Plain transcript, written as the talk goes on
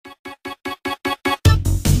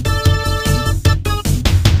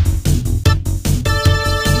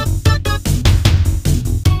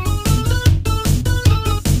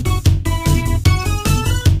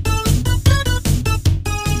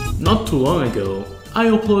long ago, I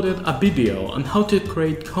uploaded a video on how to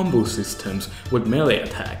create combo systems with melee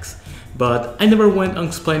attacks, but I never went on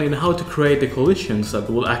explaining how to create the collisions that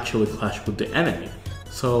will actually clash with the enemy,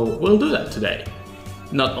 so we'll do that today.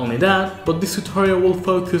 Not only that, but this tutorial will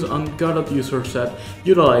focus on Godot users that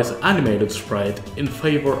utilize AnimatedSprite in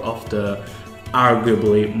favor of the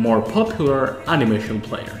arguably more popular animation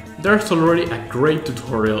player. There's already a great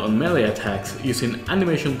tutorial on melee attacks using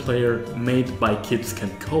animation player made by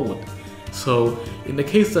KidsCanCode, so in the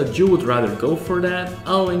case that you would rather go for that,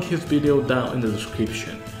 I'll link his video down in the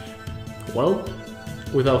description. Well,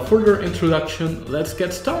 without further introduction, let's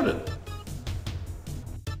get started!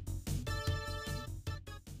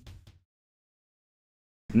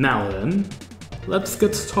 Now then, let's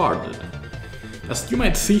get started. As you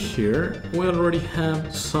might see here, we already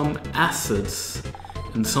have some assets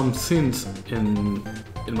and some scenes in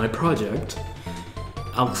my project.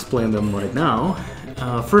 I'll explain them right now.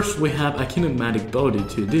 First we have a kinematic body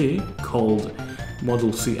 2D called Model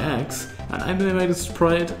CX, an animated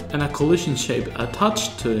sprite and a collision shape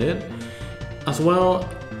attached to it, as well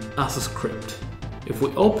as a script. If we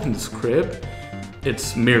open the script,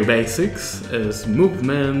 it's mere basics, it's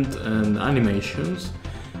movement and animations.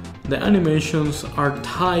 The animations are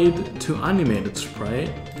tied to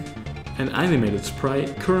AnimatedSprite, and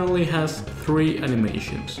AnimatedSprite currently has 3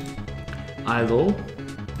 animations: idle,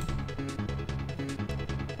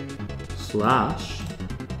 slash,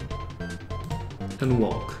 and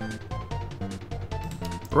walk.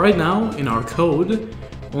 Right now in our code,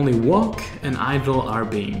 only walk and idle are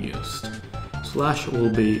being used. Slash will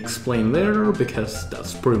be explained later because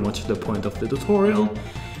that's pretty much the point of the tutorial.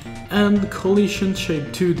 And collision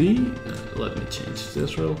shape 2D, let me change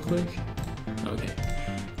this real quick. Okay.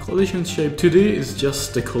 Collision shape 2D is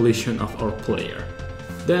just the collision of our player.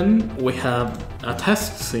 Then we have a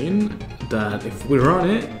test scene that if we run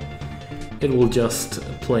it, it will just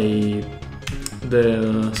play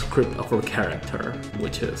the script of our character,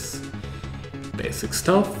 which is basic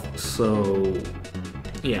stuff. So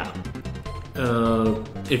yeah.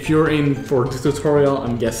 If you're in for this tutorial,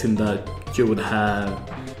 I'm guessing that you would have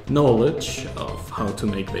knowledge of how to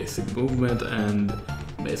make basic movement and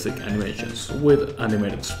basic animations with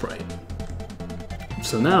AnimatedSprite.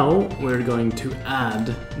 So now we're going to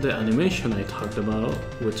add the animation I talked about,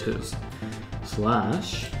 which is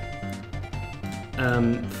slash,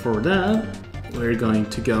 and for that we're going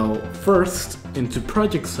to go first into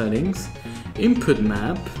project settings, input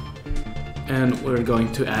map, and we're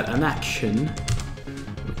going to add an action,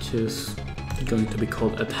 which is going to be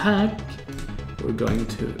called attack. We're going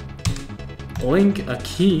to link a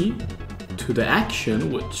key to the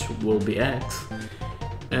action, which will be X,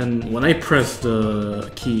 and when I press the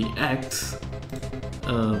key X,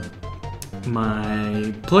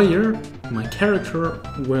 my player, my character,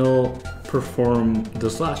 will perform the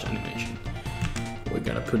slash animation. We're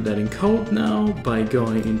gonna put that in code now by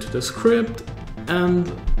going into the script,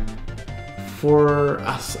 and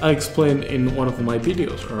as I explained in one of my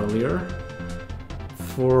videos earlier,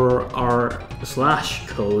 for our slash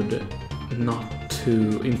code not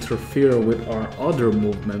to interfere with our other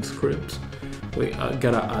movement scripts, we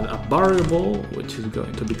gotta add a variable which is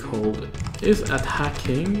going to be called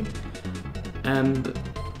isAttacking, and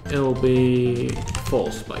it'll be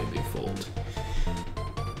false by default.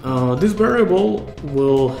 This variable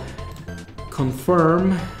will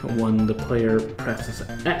confirm when the player presses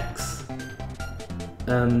X,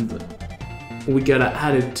 and we gotta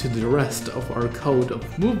add it to the rest of our code of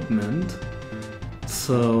movement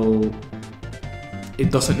so it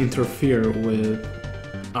doesn't interfere with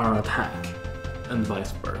our attack and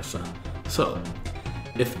vice versa. So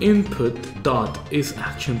if input dot is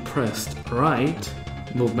action pressed right,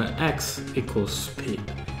 movement X equals speed.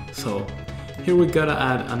 So here we gotta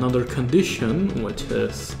add another condition, which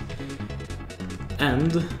is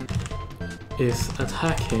end is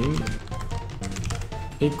attacking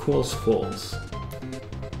equals false.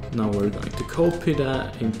 Now we're going to copy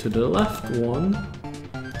that into the left one,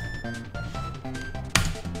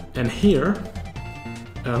 and here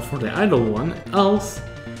for the idle one, else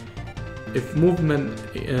if movement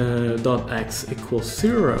dot X equals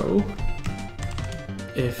 0,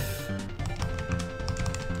 if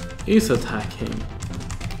is attacking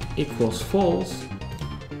equals false,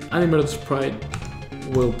 AnimatedSprite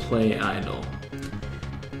will play idle.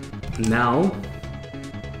 Now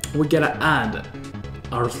we gotta add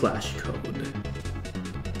our slash code.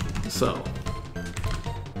 So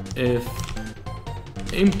if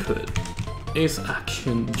input is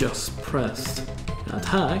action just pressed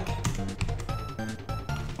attack,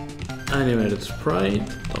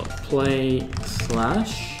 AnimatedSprite.play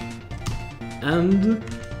slash and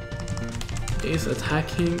is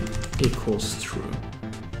attacking equals true.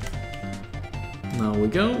 Now we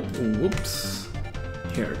go, whoops,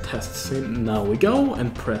 here test scene, now we go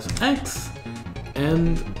and press X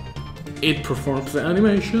and it performs the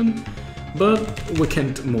animation, but we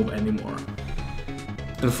can't move anymore.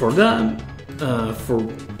 And for that, for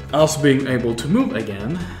us being able to move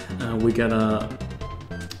again, we gotta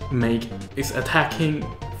make is attacking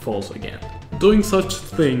false again. Doing such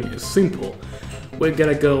thing is simple. We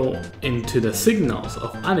gotta go into the signals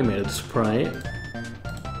of AnimatedSprite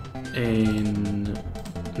in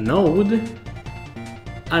node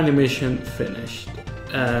animation finished.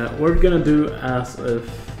 We're gonna do as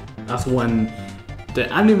when the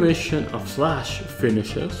animation of slash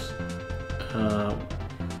finishes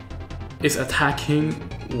is attacking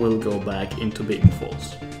will go back into being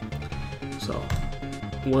false. So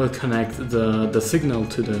we'll connect the signal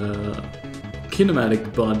to the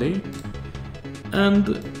kinematic body,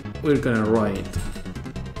 and we're gonna write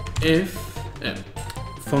if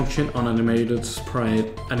function on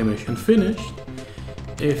AnimatedSprite animation finished,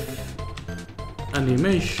 if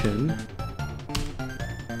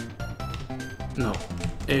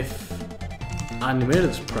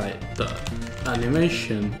AnimatedSprite dot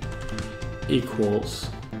animation equals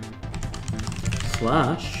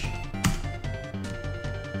slash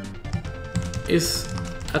is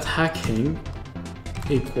attacking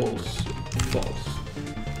equals false.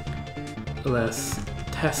 Let's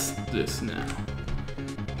test this now.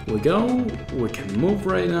 We go, we can move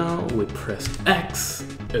right now, we press X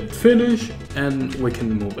and finish, and we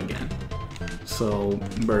can move again. So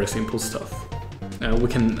very simple stuff. We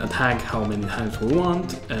can attack how many times we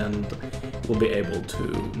want, and we'll be able to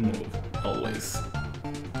move always.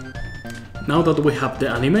 Now that we have the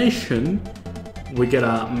animation, we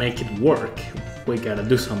gotta make it work. We gotta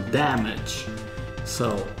do some damage.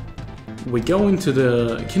 So we go into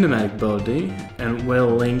the kinematic body and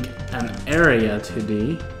we'll link an area to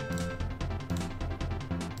the.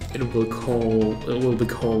 It will be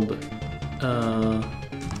called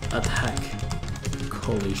attack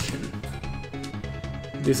collision.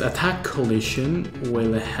 This attack collision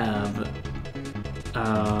will have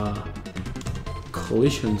a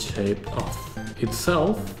collision shape of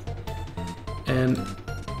itself, and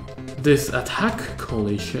this attack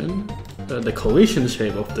collision, the collision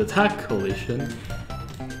shape of the attack collision,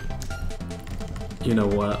 you know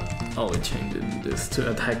what, I'll change this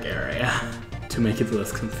to attack area to make it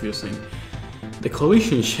less confusing. The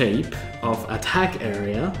collision shape of attack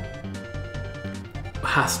area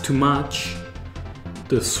has to match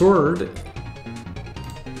the sword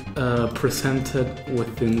presented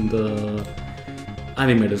within the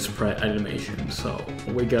AnimatedSprite animation. So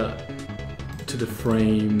we got to the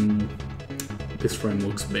frame. This frame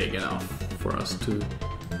looks big enough for us to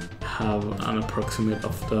have an approximate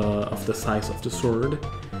of the size of the sword.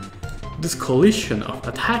 This collision of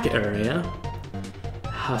attack area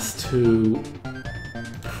has to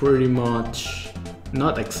pretty much,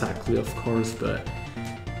 not exactly of course, but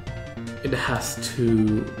it has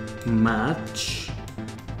to match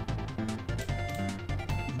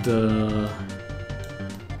the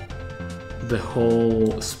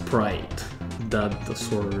whole sprite that the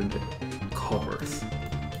sword covers.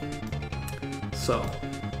 So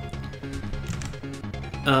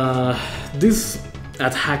this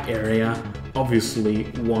attack area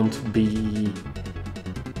obviously won't be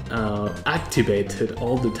activated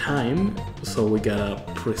all the time, so we gotta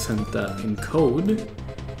present that in code.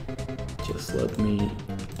 Just let me,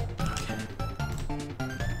 okay.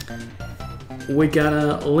 We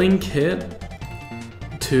gotta link it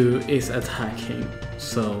to is attacking.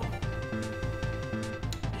 So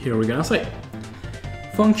here we're gonna say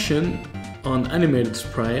function on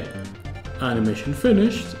AnimatedSprite animation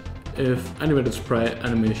finished if AnimatedSprite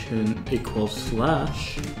animation equals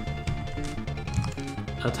slash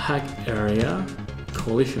attack area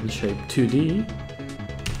collision shape 2D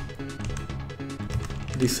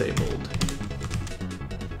disabled.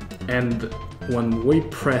 And when we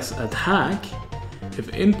press attack,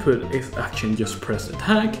 if input is action, just press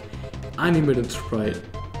attack,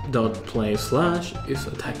 AnimatedSprite.play slash is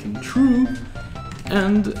attacking true,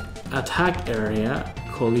 and attack area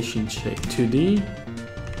collision shape 2D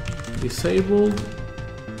disabled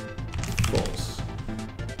false.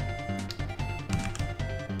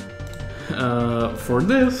 For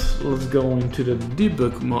this, let's go into the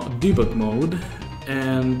debug mode,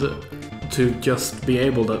 and to just be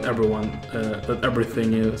able that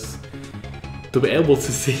everything is, to be able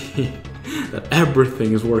to see that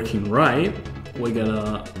everything is working right, we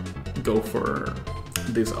gotta go for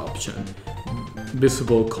this option,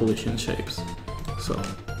 visible collision shapes. So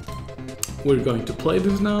we're going to play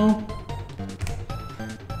this now.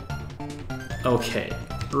 Okay,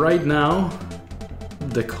 right now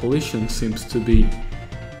the collision seems to be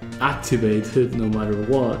activated no matter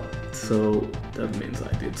what, so that means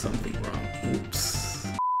I did something wrong. Oops.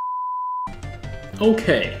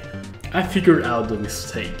 Okay, I figured out the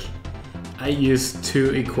mistake. I used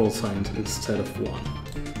 2 equal signs instead of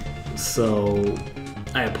 1. So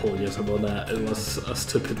I apologize about that, it was a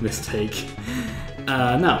stupid mistake.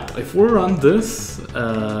 Now, if we run this,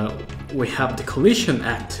 we have the collision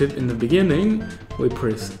active in the beginning, we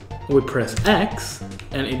press X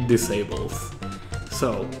and it disables.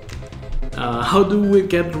 So, how do we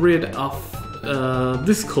get rid of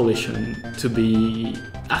this collision to be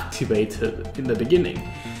activated in the beginning?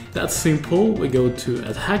 That's simple, we go to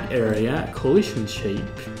attack area, collision shape,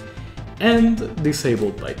 and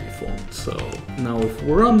disabled by default. So now if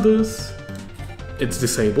we run this, it's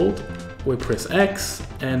disabled, we press X,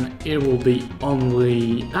 and it will be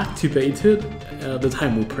only activated the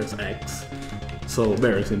time we press X. So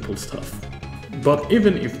very simple stuff. But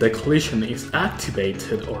even if the collision is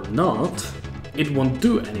activated or not, it won't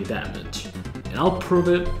do any damage. And I'll prove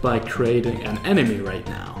it by creating an enemy right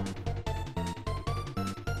now.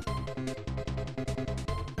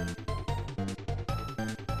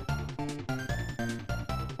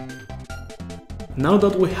 Now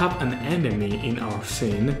that we have an enemy in our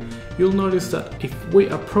scene, you'll notice that if we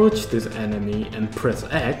approach this enemy and press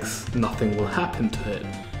X, nothing will happen to it.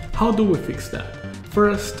 How do we fix that?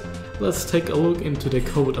 First, let's take a look into the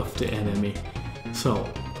code of the enemy. So,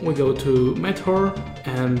 we go to Method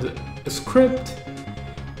and Script,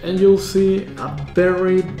 and you'll see a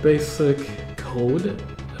very basic code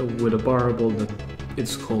with a variable that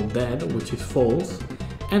it's called dead, which is false,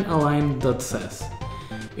 and a line that says,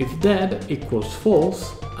 if dead equals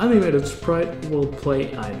false, AnimatedSprite will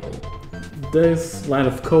play idle. This line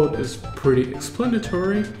of code is pretty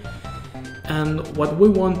explanatory, and what we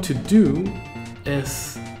want to do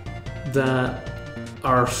is that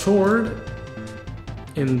our sword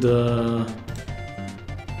in the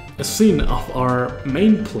scene of our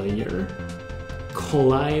main player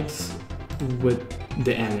collides with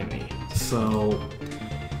the enemy. So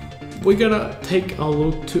we gotta take a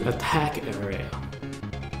look to attack area.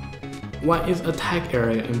 Why is attack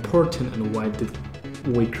area important and why did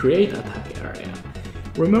we create attack area?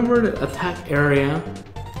 Remember that attack area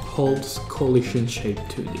holds collision shape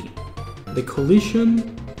 2D. The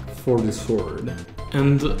collision for the sword,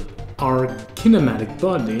 and our kinematic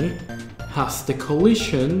body has the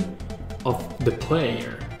collision of the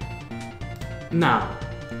player. Now,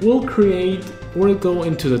 we'll go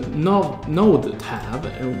into the node tab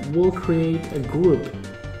and we'll create a group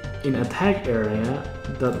in attack area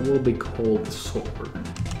that will be called sword.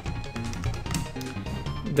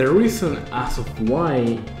 The reason as of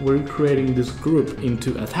why we're creating this group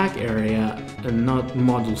into attack area and not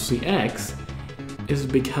module CX is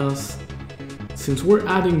because since we're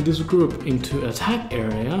adding this group into attack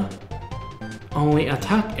area, only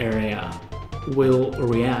attack area will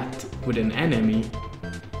react with an enemy,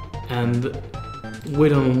 and we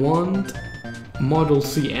don't want module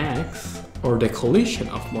CX or the collision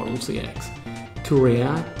of module CX to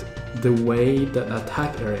react the way that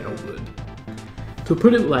attack area would. To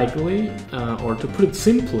put it lightly, or to put it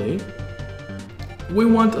simply, we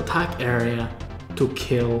want attack area to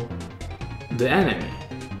kill the enemy.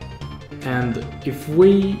 And if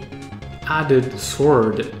we added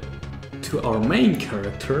sword to our main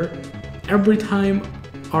character, every time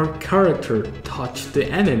our character touched the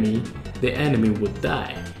enemy would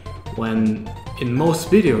die. When in most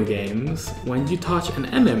video games, when you touch an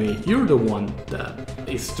enemy, you're the one that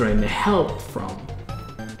is draining health from.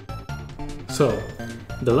 So,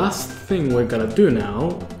 the last thing we're gonna do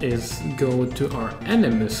now is go to our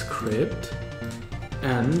enemy script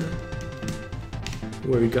and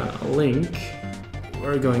we're gonna link,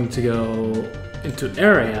 we're going to go into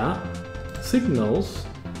area, signals,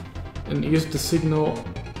 and use the signal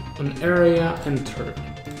on area entered.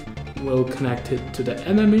 We'll connect it to the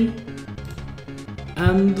enemy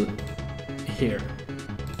and here.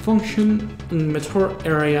 Function method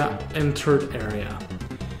area entered area.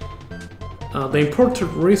 The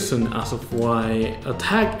important reason as of why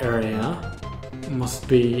attack area must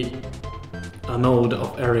be a node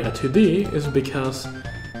of area 2D is because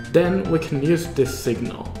then we can use this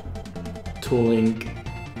signal to link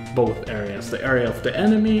both areas, the area of the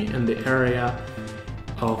enemy and the area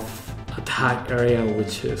of attack area,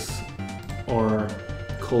 which is our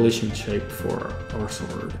collision shape for our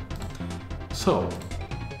sword. So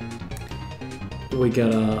we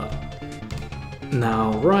gotta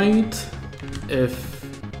now write if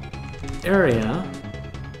area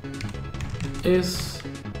is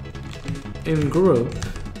in group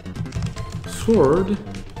sword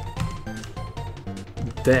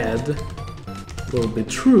dead will be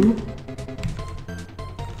true.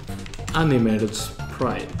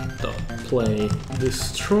 AnimatedSprite.play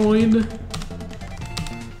destroyed,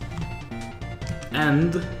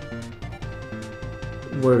 and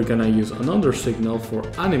we're gonna use another signal for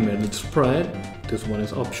AnimatedSprite. This one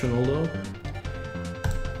is optional though.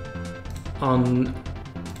 On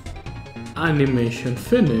animation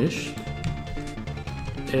finished,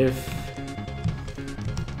 if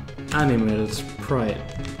AnimatedSprite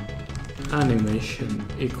animation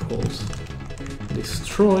equals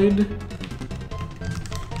destroyed,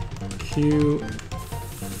 cue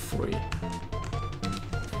free.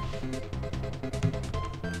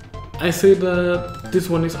 I say that this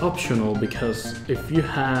one is optional because if you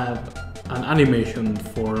have an animation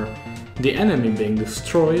for the enemy being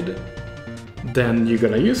destroyed, then you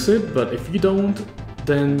gotta use it, but if you don't,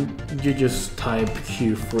 then you just type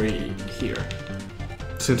cue free here.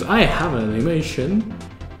 Since I have an animation,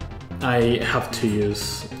 I have to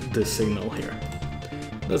use this signal here.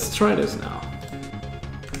 Let's try this now.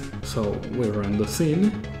 So we run the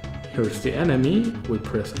scene, here's the enemy, we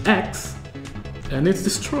press X, and it's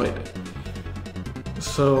destroyed.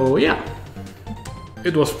 So yeah,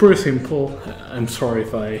 it was pretty simple. I'm sorry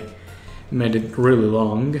if I made it really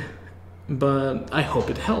long, but I hope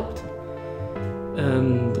it helped.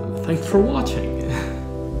 And thanks for watching.